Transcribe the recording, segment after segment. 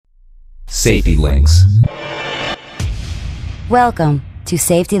Safety Links. Welcome to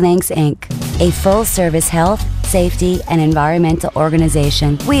Safety Links, Inc., a full-service health, safety, and environmental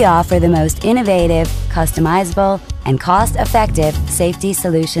organization. We offer the most innovative, customizable, and cost-effective safety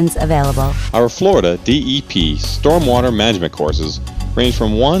solutions available. Our Florida DEP Stormwater Management courses range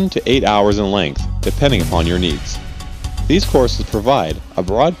from 1 to 8 hours in length, depending upon your needs. These courses provide a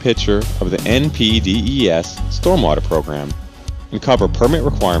broad picture of the NPDES Stormwater program and cover permit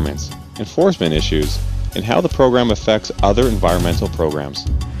requirements, enforcement issues, and how the program affects other environmental programs.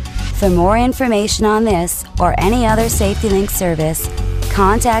 For more information on this or any other Safety Link service,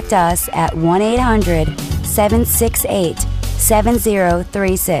 contact us at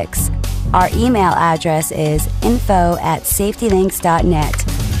 1-800-768-7036. Our email address is info@safetylinks.net.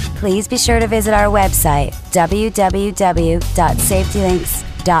 Please be sure to visit our website,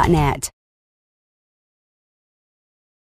 www.safetylinks.net.